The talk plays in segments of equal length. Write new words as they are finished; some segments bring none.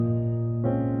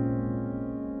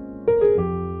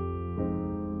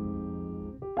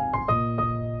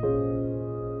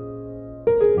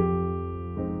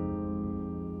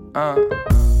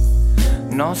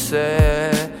No sé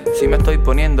si me estoy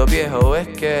poniendo viejo, es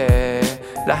que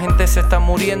la gente se está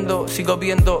muriendo. Sigo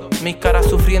viendo mis caras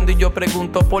sufriendo y yo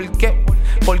pregunto ¿por qué?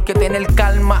 ¿Por qué tener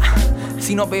calma?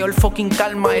 Si no veo el fucking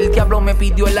calma. El diablo me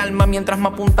pidió el alma mientras me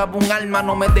apuntaba un alma.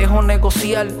 No me dejo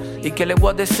negociar. ¿Y qué le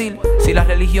voy a decir? Si la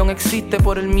religión existe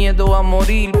por el miedo a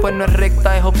morir, pues no es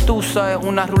recta, es obtusa. Es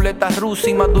una ruleta rusa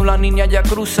y más de una niña ya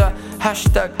cruza.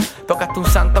 Hashtag, tocaste un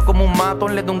santo como un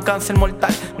matón, le da un cáncer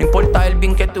mortal. No importa el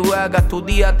bien que tú hagas, tu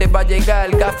día te va a llegar.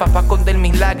 Gafas para esconder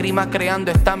mis lágrimas,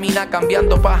 creando estamina,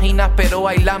 cambiando páginas, pero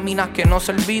hay láminas que no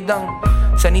se olvidan.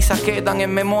 Cenizas quedan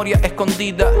en memoria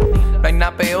escondida. No hay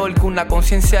nada peor que una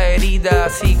conciencia herida.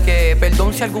 Así que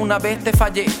perdón si alguna vez te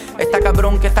fallé. Está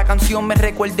cabrón que esta canción me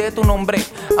recuerde tu nombre.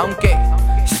 Aunque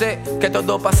sé que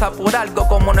todo pasa por algo,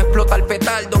 como no explota el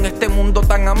petardo en este mundo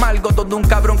tan amargo. Todo un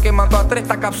cabrón que mató a 3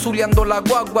 está capsuleando la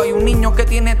guagua. Y un niño que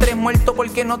tiene 3 muertos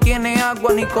porque no tiene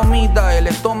agua ni comida. El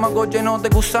estómago lleno de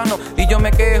gusanos y yo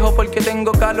me quejo porque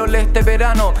tengo calor este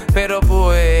verano. Pero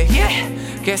pues,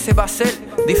 ¿qué se va a hacer?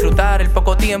 Disfrutar el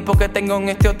poco tiempo que tengo en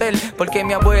este hotel, porque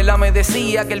mi abuela me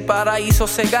decía que el paraíso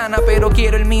se gana, pero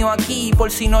quiero el mío aquí por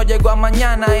si no llego a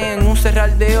mañana. En un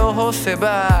cerrar de ojos se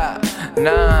va,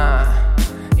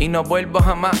 y no vuelvo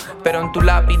jamás. Pero en tu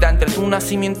lápida, entre tu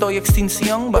nacimiento y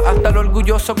extinción, vas a estar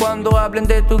orgulloso cuando hablen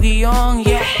de tu guión.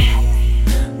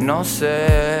 No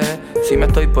sé si me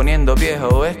estoy poniendo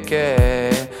viejo, es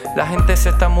que la gente se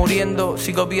está muriendo.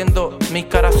 Sigo viendo mis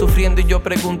caras sufriendo y yo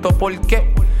pregunto ¿por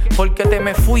qué? ¿Por qué te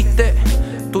me fuiste?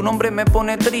 Tu nombre me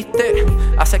pone triste,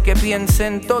 hace que piense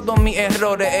en todos mis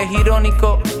errores. Es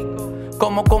irónico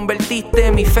cómo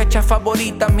convertiste mis fechas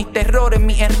favoritas, mis terrores,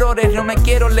 mis errores. No me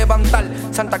quiero levantar,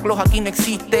 Santa Claus aquí no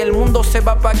existe. El mundo se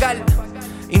va a apagar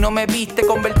y no me viste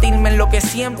convertirme en lo que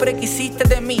siempre quisiste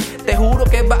de mí. Te juro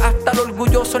que vas a estar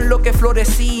orgulloso en lo que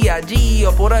florecía allí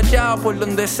o por allá o por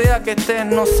donde sea que estés.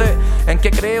 No sé en qué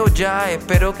creo ya,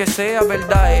 espero que sea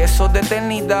verdad. Eso de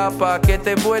eternidad pa' que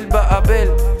te vuelva a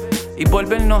ver y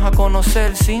volvernos a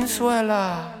conocer sin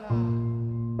Suela.